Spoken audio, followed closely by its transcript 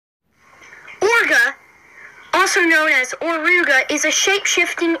also known as Oruga, is a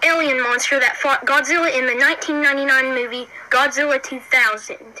shape-shifting alien monster that fought Godzilla in the 1999 movie Godzilla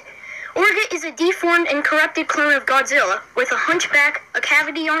 2000. Oruga is a deformed and corrupted clone of Godzilla, with a hunchback, a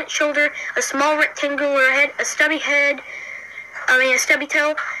cavity on its shoulder, a small rectangular head, a stubby tail,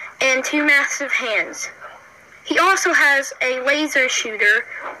 and two massive hands. He also has a laser shooter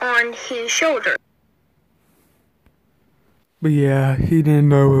on his shoulder. But yeah, he didn't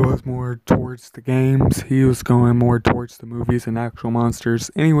know it was more towards the games. He was going more towards the movies and actual monsters.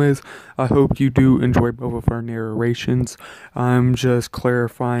 Anyways, I hope you do enjoy both of our narrations. I'm just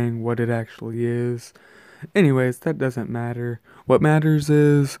clarifying what it actually is. Anyways, that doesn't matter. What matters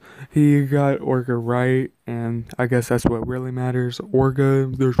is he got Orga right, and I guess that's what really matters.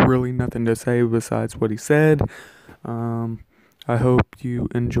 Orga, there's really nothing to say besides what he said. I hope you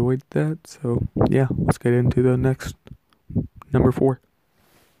enjoyed that. So yeah, let's get into the next number 4.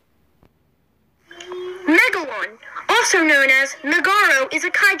 Megalon, also known as Megaro, is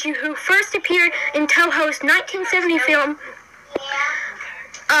a kaiju who first appeared in Toho's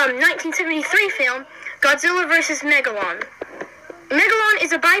 1973 film, Godzilla vs. Megalon. Megalon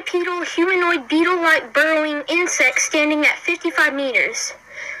is a bipedal, humanoid, beetle-like burrowing insect standing at 55 meters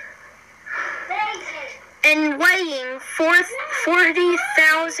and weighing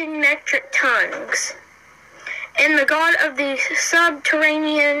 40,000 metric tons, and the god of the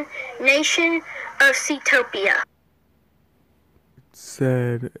subterranean nation of Seatopia.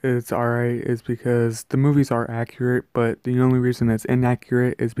 Said it's alright is because the movies are accurate, but the only reason it's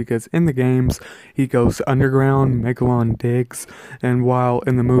inaccurate is because in the games he goes underground, Megalon digs, and while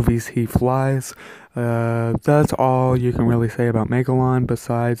in the movies he flies. That's all you can really say about Megalon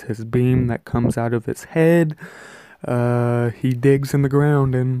besides his beam that comes out of his head. He digs in the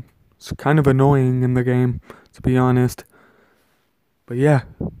ground, and it's kind of annoying in the game, to be honest. But yeah,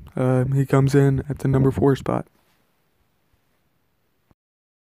 he comes in at the number 4 spot.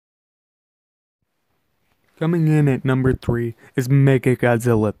 Coming in at number 3 is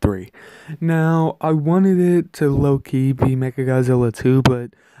Mechagodzilla 3. Now, I wanted it to low-key be Mechagodzilla 2,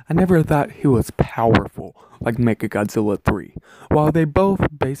 but I never thought he was powerful like Mechagodzilla 3. While they both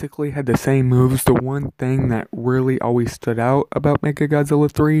basically had the same moves, the one thing that really always stood out about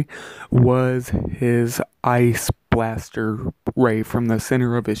Mechagodzilla 3 was his ice blaster ray from the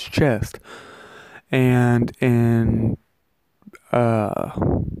center of his chest. And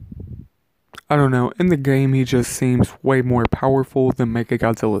I don't know, in the game he just seems way more powerful than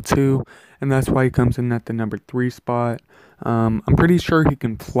Mechagodzilla 2, and that's why he comes in at the number 3 spot. I'm pretty sure he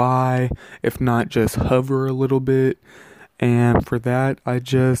can fly, if not just hover a little bit, and for that, I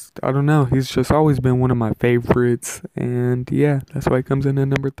don't know, he's just always been one of my favorites, and yeah, that's why he comes in at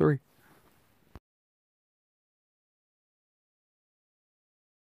number 3.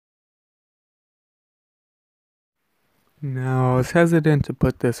 Now, I was hesitant to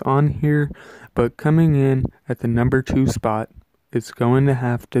put this on here, but coming in at the number 2 spot, it's going to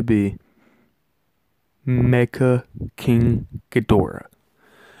have to be Mecha King Ghidorah.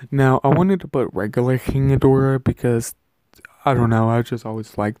 Now, I wanted to put regular King Ghidorah because, I don't know, I just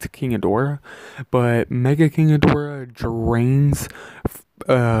always liked King Ghidorah, but Mega King Ghidorah drains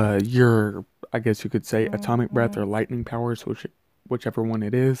your, I guess you could say, atomic breath or lightning powers, whichever one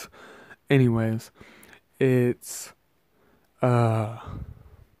it is. Anyways, it's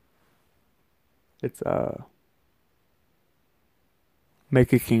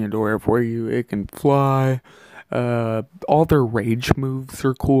Make a King Ghidorah for you. It can fly. All their rage moves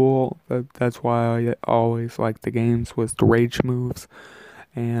are cool. That's why I always liked the games, was the rage moves.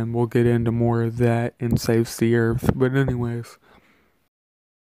 And we'll get into more of that in Saves the Earth. But anyways,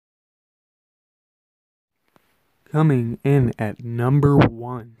 coming in at number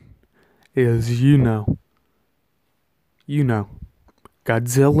 1 is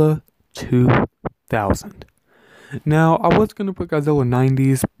Godzilla 2000. Now, I was going to put Godzilla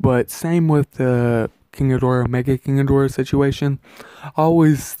 90s, but same with the King Ghidorah, Mega King Ghidorah situation. I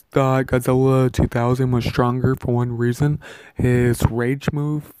always thought Godzilla 2000 was stronger for one reason. His rage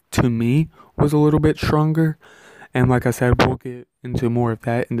move, to me, was a little bit stronger. And like I said, we'll get into more of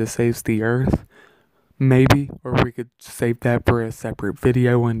that in the Saves the Earth. Maybe, or we could save that for a separate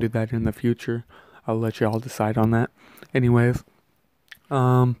video and do that in the future. I'll let y'all decide on that. Anyways,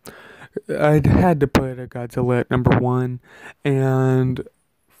 I had to put a Godzilla at number 1, and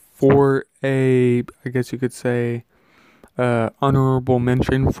for I guess you could say, honorable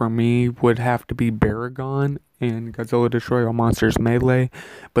mention for me would have to be Baragon and Godzilla Destroy All Monsters Melee,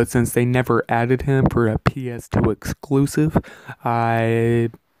 but since they never added him for a PS2 exclusive, I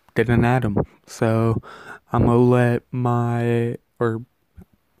didn't add him, so I'm gonna let my, or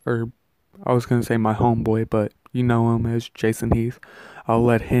I was gonna say my homeboy, but You know him as Jason Heath. I'll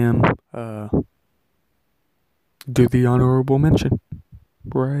let him do the honorable mention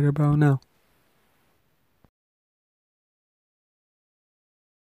right about now.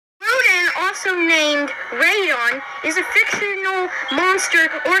 Rodan, also named Radon, is a fictional monster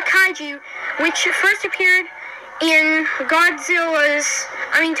or kaiju which first appeared in Toho's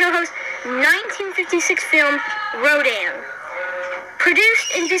 1956 film Rodan.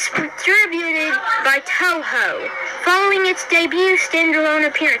 Produced and distributed by Toho. Following its debut standalone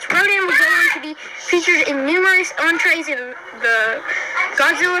appearance, Rodan would go on to be featured in numerous entrees in the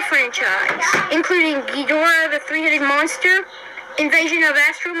Godzilla franchise, including Ghidorah the Three-Headed Monster, Invasion of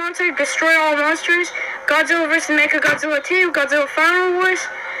Astro Monster, Destroy All Monsters, Godzilla vs. Mechagodzilla 2, Godzilla Final Wars,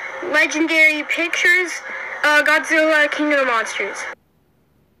 Legendary Pictures, Godzilla King of the Monsters.